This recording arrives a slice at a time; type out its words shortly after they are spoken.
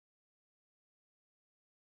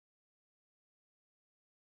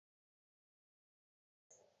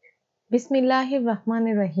বিসমিল্লাহির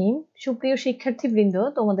রহমানির রহিম। সুপ্রিয় শিক্ষার্থীবৃন্দ,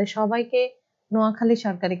 তোমাদের সবাইকে নোয়াখালী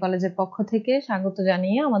সরকারি কলেজের পক্ষ থেকে স্বাগত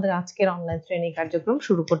জানিয়ে আমাদের আজকের অনলাইন শ্রেণী কার্যক্রম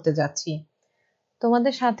শুরু করতে যাচ্ছি।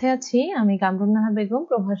 তোমাদের সাথে আছি আমি কামরুন নাহার বেগম,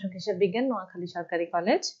 প্রভাষক হিসেব বিজ্ঞান, নোয়াখালী সরকারি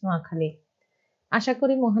কলেজ, নোয়াখালী। আশা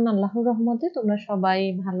করি মহান আল্লাহর রহমতে তোমরা সবাই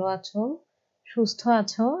ভালো আছো, সুস্থ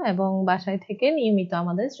আছো এবং বাসায় থেকে নিয়মিত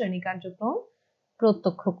আমাদের শ্রেণী কার্যক্রম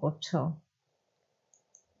প্রত্যক্ষ করছো।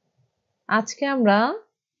 আজকে আমরা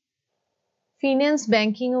ফিন্যান্স,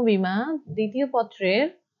 ব্যাংকিং ও বীমা দ্বিতীয় পত্রের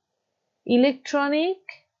ইলেকট্রনিক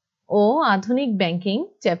ও আধুনিক ব্যাংকিং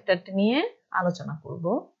চ্যাপ্টারটি নিয়ে আলোচনা করব।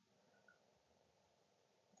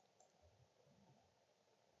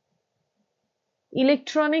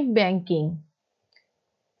 Electronic banking.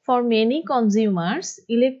 For many consumers,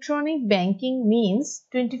 electronic banking means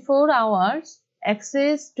 24 hours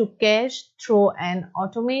access to cash through an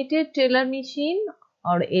automated teller machine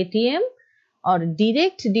or ATM, or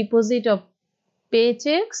direct deposit of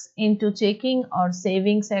paychecks into checking or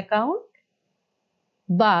savings account.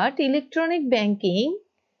 But electronic banking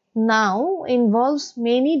now involves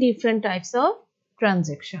many different types of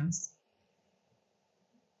transactions.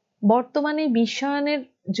 বর্তমানে বিশ্বায়নের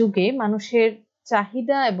যুগে মানুষের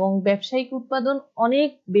চাহিদা এবং ব্যবসায়িক উৎপাদন অনেক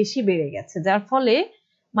বেশি বেড়ে গেছে, যার ফলে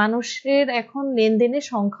মানুষের এখন লেনদেনের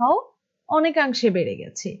সংখ্যাও অনেকাংশে বেড়ে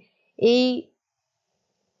গেছে। এই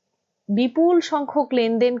বিপুল সংখ্যক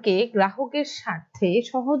লেনদেনকে গ্রাহকের স্বার্থে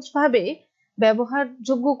সহজভাবে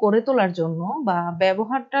ব্যবহারযোগ্য করে তোলার জন্য বা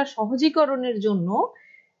ব্যবহারটা সহজীকরণের জন্য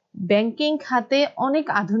ব্যাংকিং খাতে অনেক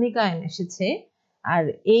আধুনিকায়ন এসেছে। আর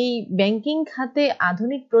এই ব্যাংকিং খাতে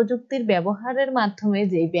আধুনিক প্রযুক্তির ব্যবহারের মাধ্যমে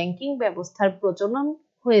যে ব্যাংকিং ব্যবস্থার প্রচলন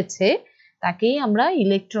হয়েছে তাকেই আমরা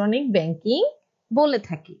ইলেকট্রনিক ব্যাংকিং বলে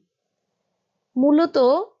থাকি। মূলত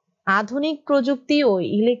আধুনিক প্রযুক্তি ও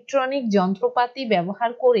ইলেকট্রনিক যন্ত্রপাতি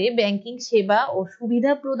ব্যবহার করে ব্যাংকিং সেবা ও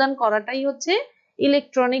সুবিধা প্রদান করাটাই হচ্ছে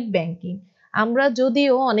ইলেকট্রনিক ব্যাংকিং। আমরা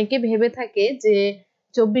যদিও অনেকে ভেবে থাকে যে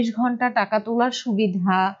 24 ঘন্টা টাকা তোলার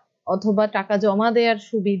সুবিধা অথবা টাকা জমা দেওয়ার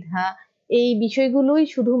সুবিধা, এই বিষয়গুলোই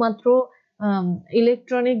শুধুমাত্র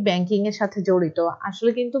ইলেকট্রনিক ব্যাংকিং এর সাথে জড়িত।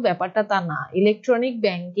 আসলে কিন্তু ব্যাপারটা তা না। ইলেকট্রনিক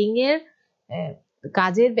ব্যাংকিং এর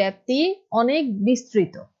কাজের ব্যাপ্তি অনেক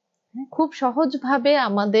বিস্তৃত। খুব সহজভাবে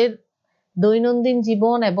আমাদের দৈনন্দিন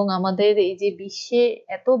জীবন এবং আমাদের এই যে বিশ্বে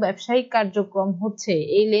এত ব্যবসায়িক কার্যক্রম হচ্ছে,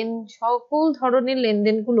 এই সকল ধরনের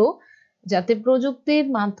লেনদেনগুলো যাতে প্রযুক্তির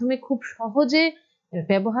মাধ্যমে খুব সহজে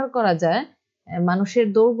ব্যবহার করা যায়, মানুষের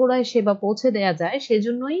দোরগোড়ায় সেবা পৌঁছে দেওয়া যায়,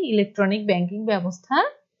 সেজন্যই ইলেকট্রনিক ব্যাংকিং ব্যবস্থা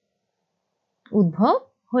উদ্ভব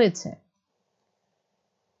হয়েছে।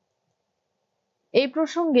 এই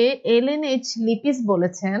প্রসঙ্গে LNH লিপিস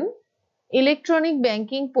বলেছেন, ইলেকট্রনিক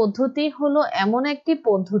ব্যাংকিং পদ্ধতি হলো এমন একটি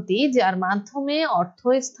পদ্ধতি যার মাধ্যমে অর্থ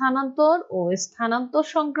স্থানান্তর ও স্থানান্তর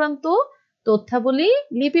সংক্রান্ত তথ্যাবলী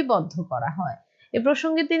লিপিবদ্ধ করা হয়। এ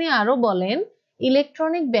প্রসঙ্গে তিনি আরো বলেন,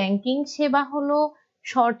 ইলেকট্রনিক ব্যাংকিং সেবা হলো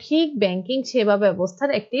সঠিক ব্যাংকিং সেবা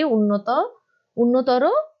ব্যবস্থার একটি উন্নতর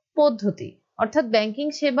পদ্ধতি। অর্থাৎ ব্যাংকিং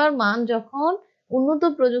সেবার মান যখন উন্নত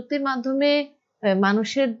প্রযুক্তির মাধ্যমে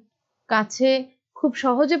মানুষের কাছে খুব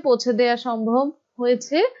সহজে পৌঁছে দেওয়া সম্ভব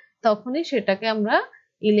হয়েছে, তখনই সেটাকে আমরা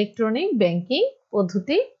ইলেকট্রনিক ব্যাংকিং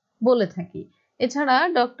পদ্ধতি বলে থাকি। এছাড়া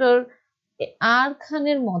ডক্টর আর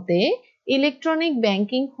খানের মতে ইলেকট্রনিক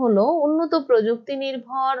ব্যাংকিং হলো উন্নত প্রযুক্তি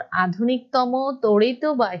নির্ভর আধুনিকতম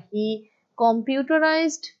তড়িৎবাহী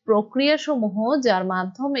কম্পিউটারাইজড প্রক্রিয়াসমূহ, যার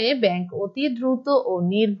মাধ্যমে ব্যাংক অতি দ্রুত ও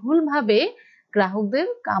নির্ভুলভাবে গ্রাহকদের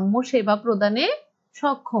কাম্য সেবা প্রদানে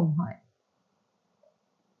সক্ষম হয়।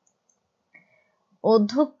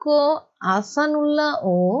 অধ্যক্ষ আহসানুল্লাহ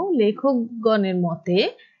ও লেখকগণের মতে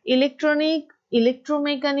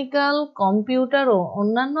ইলেকট্রোমেকানিক্যাল, কম্পিউটার ও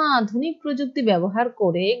অন্যান্য আধুনিক প্রযুক্তি ব্যবহার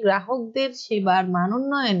করে গ্রাহকদের সেবার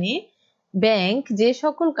মানোন্নয়নে ব্যাংক যে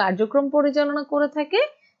সকল কার্যক্রম পরিচালনা করে থাকে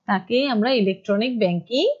তাকে আমরা ইলেকট্রনিক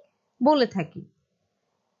ব্যাংকিং বলে থাকি।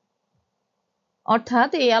 অর্থাৎ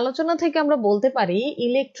এই আলোচনা থেকে আমরা বলতে পারি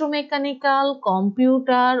ইলেকট্রোমেকানিক্যাল,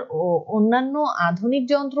 কম্পিউটার ও অন্যান্য আধুনিক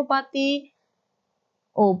যন্ত্রপাতি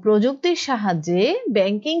ও প্রযুক্তির সাহায্যে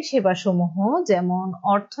ব্যাংকিং সেবাসমূহ যেমন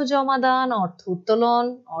অর্থ জমাদান, অর্থ উত্তোলন,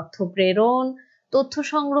 অর্থ প্রেরণ, তথ্য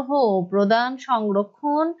সংগ্রহ ও প্রদান,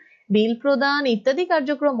 সংরক্ষণ, বিল প্রদান ইত্যাদি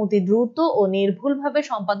কার্যক্রম অতি দ্রুত ও নির্ভুলভাবে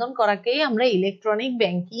সম্পাদন করাকেই আমরা ইলেকট্রনিক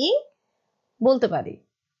ব্যাংকিং বলতে পারি।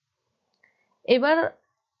 এবার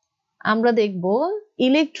আমরা দেখব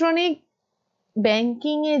ইলেকট্রনিক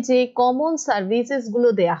ব্যাংকিং এ যে কমন সার্ভিসেস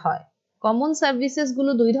গুলো দেয়া হয়। কমন সার্ভিসেস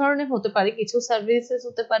গুলো দুই ধরনের হতে পারে। কিছু সার্ভিসেস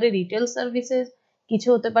হতে পারে রিটেল সার্ভিসেস, কিছু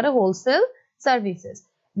হতে পারে হোলসেল সার্ভিসেস।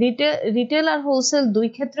 রিটেল আর হোলসেল দুই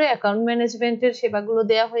ক্ষেত্রে অ্যাকাউন্ট ম্যানেজমেন্টের সেবাগুলো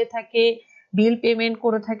দেয়া হয়ে থাকে। বিল পেমেন্ট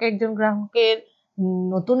করে থাকে একজন গ্রাহকের,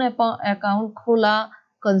 নতুন অ্যাকাউন্ট খোলা,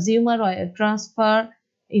 কনজিউমার ট্রান্সফার,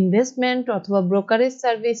 ইনভেস্টমেন্ট অথবা ব্রোকারেজ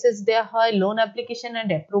সার্ভিসেস দেওয়া হয়, লোন অ্যাপ্লিকেশন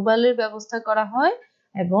অ্যান্ড অ্যাপ্রুভালের ব্যবস্থা করা হয়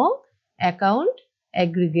এবং অ্যাকাউন্ট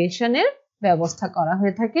অ্যাগ্রিগেশনের ব্যবস্থা করা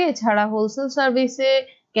হয়ে থাকে। এছাড়া হোলসেল সার্ভিসে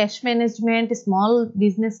cash management, small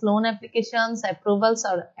business loan applications, approvals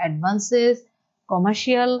R advances,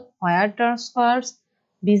 commercial wire ট্রান্সফারস,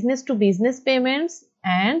 business to business payments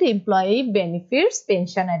and employee benefits,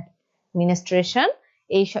 pension administration,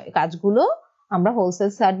 এই কাজগুলো আমরা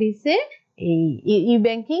হোলসেল সার্ভিসে এই ই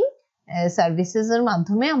ব্যাংকিং সার্ভিসেস এর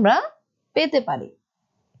মাধ্যমে আমরা পেতে পারি।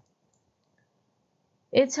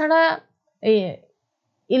 এছাড়া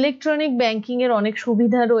ইলেকট্রনিক ব্যাংকিং এর অনেক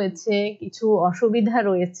সুবিধা রয়েছে, কিছু অসুবিধা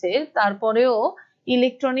রয়েছে। তারপরেও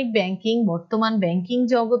ইলেকট্রনিক ব্যাংকিং বর্তমান ব্যাংকিং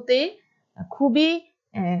জগতে খুবই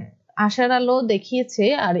আশার আলো দেখিয়েছে।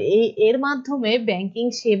 আর এর মাধ্যমে ব্যাংকিং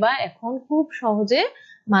সেবা এখন খুব সহজে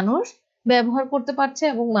মানুষ ব্যবহার করতে পারছে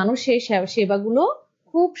এবং মানুষ সেই সেবাগুলো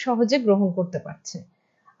খুব সহজে গ্রহণ করতে পারছে।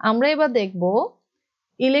 আমরা এবার দেখব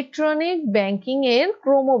ইলেকট্রনিক ব্যাংকিং এর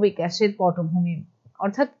ক্রমবিকাশের পটভূমি,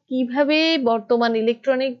 অর্থাৎ কিভাবে বর্তমান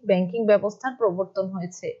ইলেকট্রনিক ব্যাংকিং ব্যবস্থার প্রবর্তন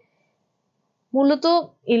হয়েছে। মূলত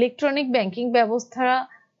ইলেকট্রনিক ব্যাংকিং ব্যবস্থা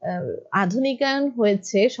আধুনিকায়ন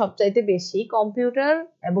হয়েছে সবচাইতে বেশি কম্পিউটার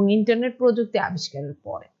এবং ইন্টারনেট প্রযুক্তি আবিষ্কারের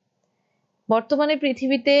পরে। বর্তমানে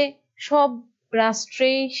পৃথিবীতে সব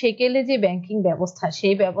রাষ্ট্রেই সেকেলে যে ব্যাংকিং ব্যবস্থা,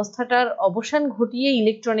 সেই ব্যবস্থাটার অবসান ঘটিয়ে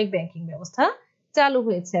ইলেকট্রনিক ব্যাংকিং ব্যবস্থা চালু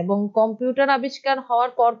হয়েছে এবং কম্পিউটার আবিষ্কার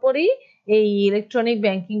হওয়ার পরপরই এই ইলেকট্রনিক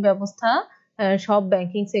ব্যাংকিং ব্যবস্থা সব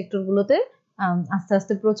ব্যাংকিং সেক্টরগুলোতে আস্তে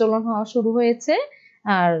আস্তে প্রচলন হওয়া শুরু হয়েছে।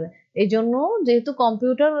 আর এই জন্য যেহেতু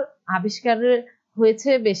কম্পিউটার আবিষ্কার হয়েছে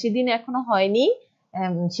বেশি দিন এখনো হয়নি,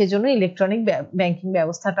 সেজন্য ইলেকট্রনিক ব্যাংকিং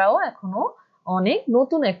ব্যবস্থাটাও এখনো অনেক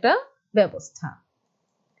নতুন একটা ব্যবস্থা।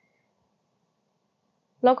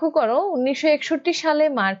 লক্ষ্য করো 1961 সালে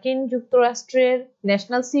মার্কিন যুক্তরাষ্ট্রের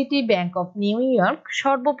national city bank of new York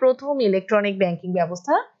সর্বপ্রথম ইলেকট্রনিক ব্যাংকিং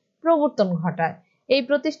ব্যবস্থা প্রবর্তন ঘটায়। এই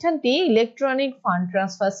প্রতিষ্ঠানটি ইলেকট্রনিক ফান্ড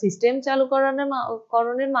ট্রান্সফার সিস্টেম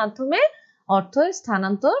চালুকরণের মাধ্যমে অর্থ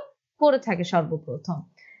স্থানান্তর করে থাকে সর্বপ্রথম।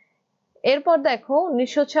 এরপর দেখো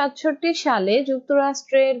 1966 সালে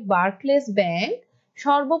যুক্তরাষ্ট্রের বার্কলেস ব্যাংক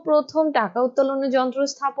সর্বপ্রথম টাকা উত্তোলনের যন্ত্র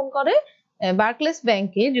স্থাপন করে। বার্কলেস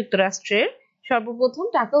ব্যাংকে যুক্তরাষ্ট্রের সর্বপ্রথম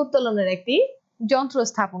টাকা উত্তোলনের একটি যন্ত্র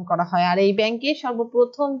স্থাপন করা হয়। আর এই ব্যাংকে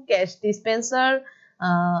সর্বপ্রথম ক্যাশ ডিসপেন্সার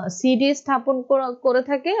সিডি স্থাপন করে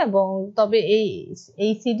থাকে এবং তবে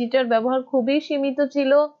এই সিডিটার ব্যবহার খুবই সীমিত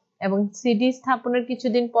ছিল এবং সিডি স্থাপনের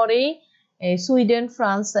কিছুদিন পরেই সুইডেন,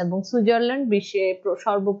 ফ্রান্স এবং সুইজারল্যান্ড বিশ্বে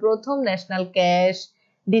সর্বপ্রথম national cash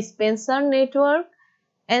dispenser network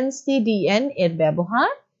NCDN এর ব্যবহার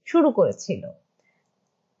শুরু করেছিল।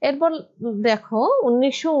 এরপর দেখো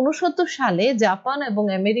 1969 সালে জাপান এবং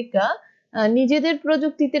আমেরিকা নিজেদের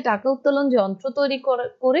প্রযুক্তিতে টাকা উত্তোলন যন্ত্র তৈরি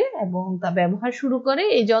করে এবং তা ব্যবহার শুরু করে।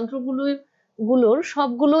 এই যন্ত্রগুলোর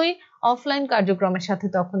সবগুলোই অফলাইন কার্যক্রমের সাথে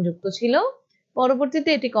তখন যুক্ত ছিল। পরবর্তীতে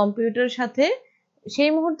এটি কম্পিউটারের সাথে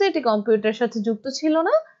সেই মুহূর্তে এটি কম্পিউটারের সাথে যুক্ত ছিল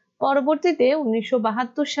না। পরবর্তীতে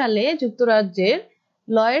 1972 সালে যুক্তরাজ্যের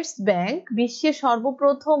লয়েডস ব্যাংক বিশ্বের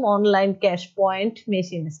সর্বপ্রথম অনলাইন ক্যাশ পয়েন্ট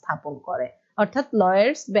মেশিন স্থাপন করে, অর্থাৎ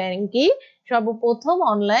লয়েডস ব্যাংকই সর্বপ্রথম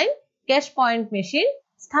অনলাইন ক্যাশ পয়েন্ট মেশিন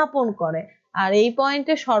স্থাপন করে। আর এই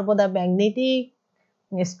পয়েন্টে সর্বদা ম্যাগনেটিক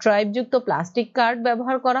স্ট্রাইপযুক্ত প্লাস্টিক কার্ড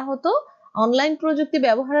ব্যবহার করা হতো। অনলাইন প্রযুক্তি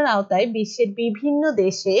ব্যবহারের আওতায় বিশ্বের বিভিন্ন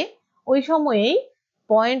দেশে ওই সময়েই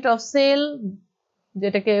পয়েন্ট অফ সেল,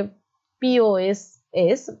 যেটাকে POS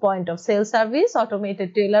point of sale service, automated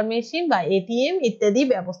teller machine বা ATM ইত্যাদি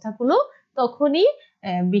ব্যবস্থাগুলো তখনই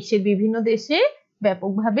বিশ্বের বিভিন্ন দেশে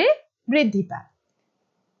ব্যাপকভাবে বৃদ্ধি পায়।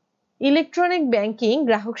 ইলেকট্রনিক ব্যাংকিং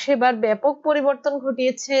গ্রাহক সেবার ব্যাপক পরিবর্তন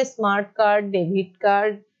ঘটিয়েছে। Smart card, debit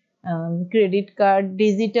card, credit card,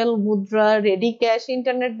 digital মুদ্রা, রেডি ক্যাশ,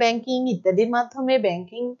 ইন্টারনেট ব্যাংকিং ইত্যাদির মাধ্যমে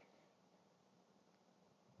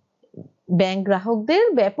ব্যাংক গ্রাহকদের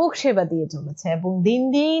ব্যাপক সেবা দিয়ে চলেছে এবং দিন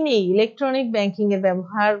দিন এই ইলেকট্রনিক ব্যাংকিং এর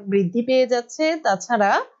ব্যবহার বৃদ্ধি পেয়ে যাচ্ছে।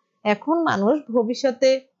 তাছাড়া এখন মানুষ ভবিষ্যতে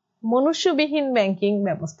মনুষ্যবিহীন ব্যাংকিং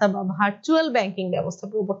ব্যবস্থা বা ভার্চুয়াল ব্যাংকিং ব্যবস্থা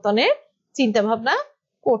প্রবর্তনের চিন্তা ভাবনা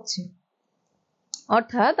করছে।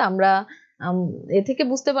 অর্থাৎ আমরা এ থেকে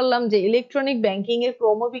বুঝতে পারলাম যে ইলেকট্রনিক ব্যাংকিং এর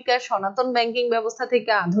ক্রমবিকাশ সনাতন ব্যাংকিং ব্যবস্থা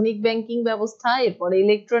থেকে আধুনিক ব্যাংকিং ব্যবস্থা, এরপরে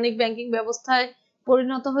ইলেকট্রনিক ব্যাংকিং ব্যবস্থায়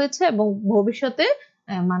পরিণত হয়েছে এবং ভবিষ্যতে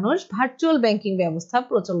মানুষ ভার্চুয়াল ব্যাংকিং ব্যবস্থা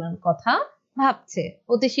প্রচলনের কথা ভাবছে।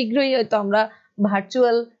 অতি শীঘ্রই হয়তো আমরা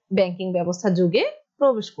ভার্চুয়াল ব্যাংকিং ব্যবস্থা যুগে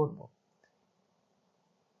প্রবেশ করব।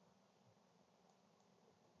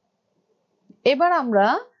 এবার আমরা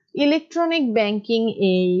ইলেকট্রনিক ব্যাংকিং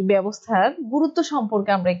এই ব্যবস্থার গুরুত্ব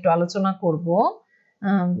সম্পর্কে আমরা একটু আলোচনা করব।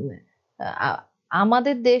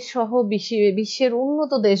 আমাদের দেশ সহ বিশ্বের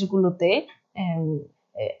উন্নত দেশগুলোতে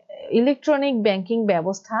ইলেকট্রনিক ব্যাংকিং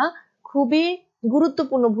ব্যবস্থা খুবই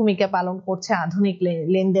গুরুত্বপূর্ণ ভূমিকা পালন করছে আধুনিক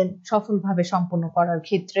লেনদেন সফলভাবে সম্পন্ন করার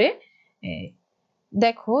ক্ষেত্রে।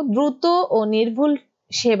 দেখো, দ্রুত ও নির্ভুল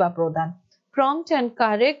সেবা প্রদান, প্রম্পট অ্যান্ড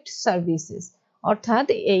কারেক্ট সার্ভিসেস, অর্থাৎ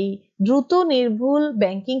এই দ্রুত নির্ভুল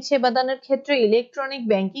ব্যাংকিং সেবাদানের ক্ষেত্রে ইলেকট্রনিক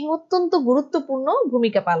ব্যাংকিং অত্যন্ত গুরুত্বপূর্ণ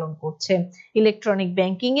ভূমিকা পালন করছে। ইলেকট্রনিক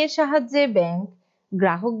ব্যাংকিং এর সাহায্যে ব্যাংক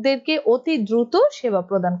গ্রাহকদেরকে অতি দ্রুত সেবা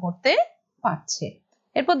প্রদান করতে পারছে।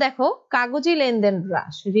 এরপর দেখো, কাগজি লেনদেন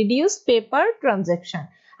হ্রাস, রিডিউস পেপার ট্রানজাকশন।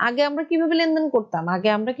 আগে আমরা কিভাবে লেনদেন করতাম? আগে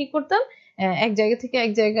আমরা কি করতাম, এক জায়গা থেকে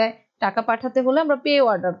এক জায়গায় টাকা পাঠাতে হলে আমরা পে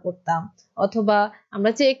অর্ডার করতাম, অথবা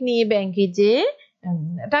আমরা চেক নিয়ে ব্যাংকে যে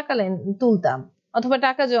টাকা তুলতাম অথবা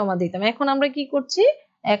টাকা জমা দিতাম। এখন আমরা কি করছি?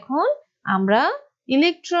 এখন আমরা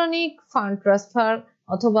ইলেকট্রনিক ফান্ড ট্রান্সফার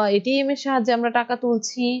অথবা এটিএম এর সাহায্যে আমরা টাকা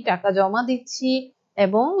তুলছি, টাকা জমা দিচ্ছি,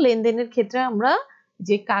 এবং লেনদেনের ক্ষেত্রে আমরা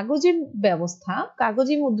যে কাগজি ব্যবস্থা,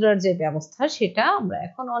 কাগজি মুদ্রার যে ব্যবস্থা, সেটা আমরা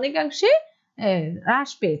এখন অনেকাংশে হ্রাস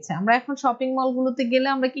পেয়েছে। আমরা এখন শপিং মলগুলোতে গেলে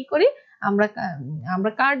আমরা কি করি? আমরা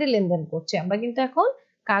কার্ডে লেনদেন করছি। আমরা কিন্তু এখন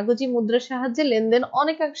কাগজি মুদ্রার সাহায্যে লেনদেন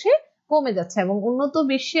অনেকাংশে কমে যাচ্ছে, এবং উন্নত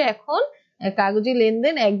বিশ্বে এখন কাগজি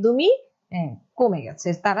লেনদেন একদমই কমে গেছে।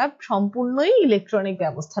 তারা সম্পূর্ণই ইলেকট্রনিক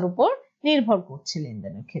ব্যবস্থার উপর নির্ভর করছে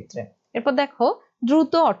লেনদেনের ক্ষেত্রে। এরপর দেখো,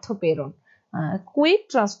 দ্রুত অর্থ প্রেরণ, কুইক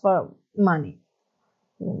ট্রান্সফার মানি,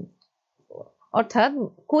 অর্থাৎ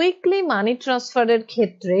কুইকলি মানি ট্রান্সফারের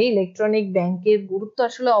ক্ষেত্রে ইলেকট্রনিক ব্যাংকের গুরুত্ব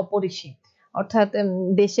আসলে অপরিসীম। অর্থাৎ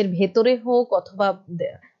দেশের ভেতরে হোক অথবা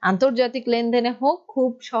আন্তর্জাতিক লেনদেনে হোক,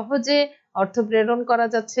 খুব সহজে অর্থ প্রেরণ করা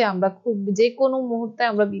যাচ্ছে। আমরা খুব যে কোনো মুহূর্তে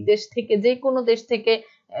আমরা বিদেশ থেকে যে কোনো দেশ থেকে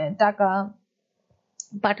টাকা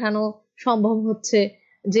পাঠানো সম্ভব হচ্ছে।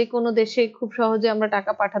 যে কোনো দেশে খুব সহজে আমরা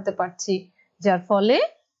টাকা পাঠাতে পারছি, যার ফলে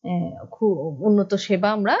খুব উন্নত সেবা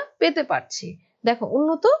আমরা পেতে পারছি। দেখো,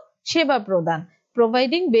 উন্নত সেবা প্রদান,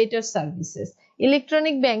 providing better services.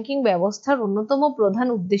 Electronic banking ব্যবস্থার অন্যতম প্রধান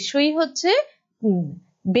উদ্দেশ্যই হচ্ছে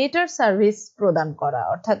বেটার সার্ভিস প্রদান করা,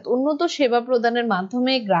 অর্থাৎ উন্নত সেবা প্রদানের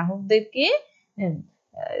মাধ্যমে গ্রাহকদেরকে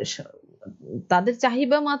তাদের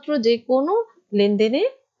চাহিদা মাত্র যে কোনো লেনদেনে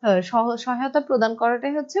সহায়তা প্রদান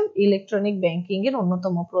করাটাই হচ্ছে ইলেকট্রনিক ব্যাংকিং এর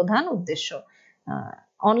অন্যতম প্রধান উদ্দেশ্য।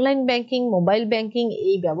 অনলাইন ব্যাংকিং, মোবাইল ব্যাংকিং,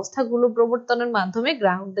 এই ব্যবস্থাগুলো প্রবর্তনের মাধ্যমে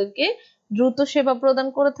গ্রাহকদেরকে দ্রুত সেবা প্রদান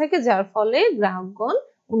করে থাকে, যার ফলে গ্রাহকগণ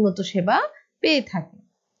উন্নত সেবা পেয়ে থাকে।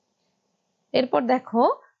 এরপর দেখো,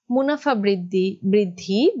 মুনাফা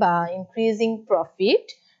বৃদ্ধি বা ইনক্রিজিং প্রফিট।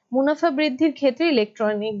 মুনাফা বৃদ্ধির ক্ষেত্রে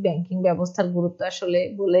ইলেকট্রনিক ব্যাংকিং ব্যবস্থার গুরুত্ব আসলে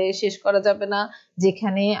বলে শেষ করা যাবে না।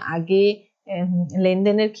 যেখানে আগে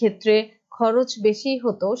লেনদেনের ক্ষেত্রে খরচ বেশি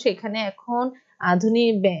হতো, সেখানে এখন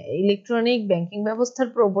আধুনিক ইলেকট্রনিক ব্যাংকিং ব্যবস্থার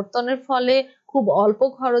প্রবর্তনের ফলে খুব অল্প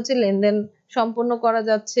খরচে লেনদেন সম্পন্ন করা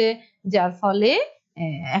যাচ্ছে, যার ফলে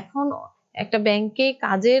এখন একটা ব্যাংকে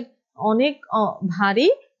কাজের অনেক ভারী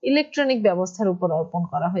ইলেকট্রনিক ব্যবস্থার উপর অর্পণ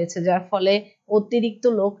করা হয়েছে, যার ফলে অতিরিক্ত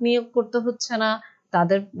লোক নিয়োগ করতে হচ্ছে না,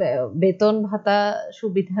 তাদের বেতন ভাতা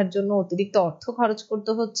সুবিধার জন্য অতিরিক্ত অর্থ খরচ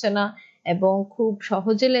করতে হচ্ছে না, এবং খুব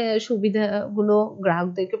সহজে সুবিধাগুলো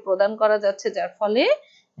গ্রাহকদেরকে প্রদান করা যাচ্ছে, যার ফলে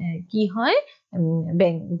কি হয়,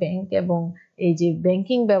 ব্যাংক এবং এই যে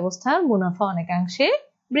ব্যাংকিং ব্যবস্থার মুনাফা অনেকাংশে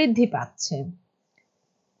বৃদ্ধি পাচ্ছে।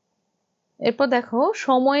 এরপর দেখো,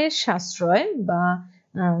 সময়ের সাশ্রয় বা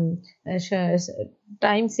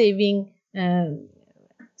টাইম সেভিং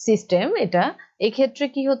সিস্টেম। এটা এক্ষেত্রে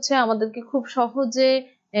কি হচ্ছে, আমাদেরকে খুব সহজে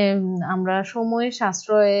আমরা সময়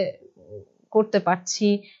সাশ্রয় করতে পারছি।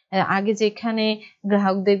 আগে যেখানে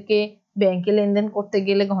গ্রাহকদেরকে ব্যাংকে লেনদেন করতে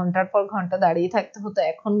গেলে ঘন্টার পর ঘন্টা দাঁড়িয়ে থাকতে হতো,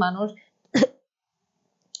 এখন মানুষ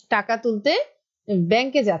টাকা তুলতে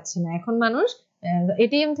ব্যাংকে যাচ্ছে না, এখন মানুষ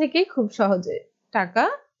এটিএম থেকে খুব সহজে টাকা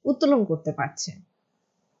উত্তোলন করতে পারছে।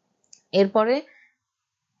 এরপরে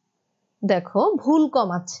দেখো, ভুল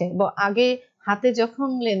কমাচ্ছে। আগে হাতে যখন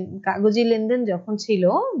কাগজি লেনদেন যখন ছিল,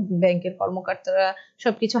 ব্যাংকের কর্মকর্তারা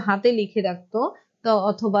সবকিছু হাতে লিখে রাখতো, তো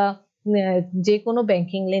অথবা যে কোনো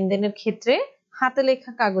ব্যাংকিং লেনদেনের ক্ষেত্রে হাতে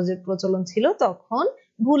লেখা কাগজের প্রচলন ছিল, তখন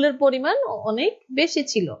ভুলের পরিমাণ অনেক বেশি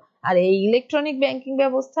ছিল। আর এই ইলেকট্রনিক ব্যাংকিং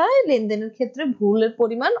ব্যবস্থায় লেনদেনের ক্ষেত্রে ভুলের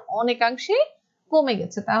পরিমাণ অনেকাংশে কমে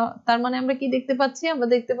গেছে। তার মানে আমরা কি দেখতে পাচ্ছি? আমরা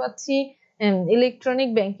দেখতে পাচ্ছি ইলেকট্রনিক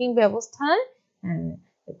ব্যাংকিং ব্যবস্থায়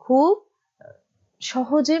খুব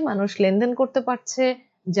সহজে মানুষ লেনদেন করতে পারছে,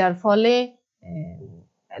 যার ফলে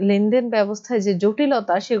লেনদেন ব্যবস্থায় যে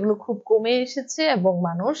জটিলতা, সেগুলো খুব কমে এসেছে, এবং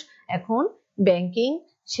মানুষ এখন ব্যাংকিং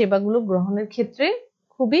সেবাগুলো গ্রহণের ক্ষেত্রে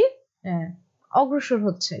খুবই অগ্রসর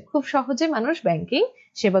হচ্ছে। খুব সহজে মানুষ ব্যাংকিং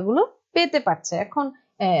সেবাগুলো পেতে পারছে।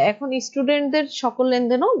 এখন স্টুডেন্টদের সকল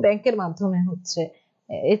লেনদেনও ব্যাংকের মাধ্যমে হচ্ছে।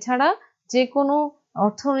 এছাড়া যে কোনো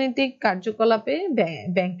অর্থনৈতিক কার্যকলাপে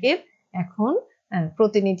ব্যাংকের এখন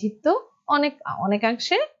প্রতিনিধিত্ব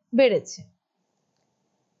অনেকাংশে বেড়েছে।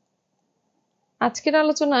 আজকের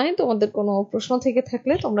আলোচনায় তোমাদের কোনো প্রশ্ন থেকে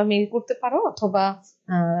থাকলে তোমরা মেইল করতে পারো অথবা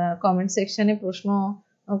কমেন্ট সেকশনে প্রশ্ন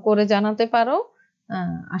করে জানাতে পারো।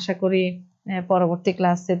 আশা করি পরবর্তী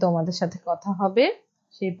ক্লাসে তোমাদের সাথে কথা হবে।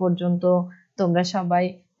 সেই পর্যন্ত তোমরা সবাই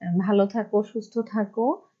ভালো থাকো, সুস্থ থাকো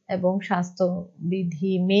এবং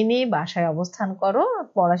স্বাস্থ্যবিধি মেনে বাসায় অবস্থান করো,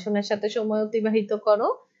 পড়াশোনার সাথে সময় অতিবাহিত করো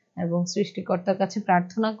এবং সৃষ্টিকর্তার কাছে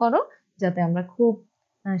প্রার্থনা করো যাতে আমরা খুব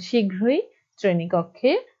শীঘ্রই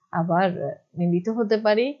শ্রেণীকক্ষে আবার মিলিত হতে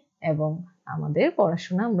পারি এবং আমাদের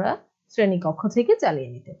পড়াশোনা আমরা শ্রেণীকক্ষ থেকে চালিয়ে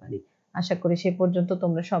নিতে পারি। আশা করি সে পর্যন্ত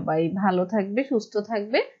তোমরা সবাই ভালো থাকবে, সুস্থ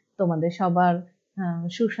থাকবে। তোমাদের সবার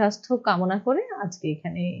সুস্বাস্থ্য কামনা করে আজকে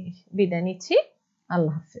এখানে বিদায় নিচ্ছি।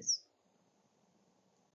 আল্লাহ হাফেজ।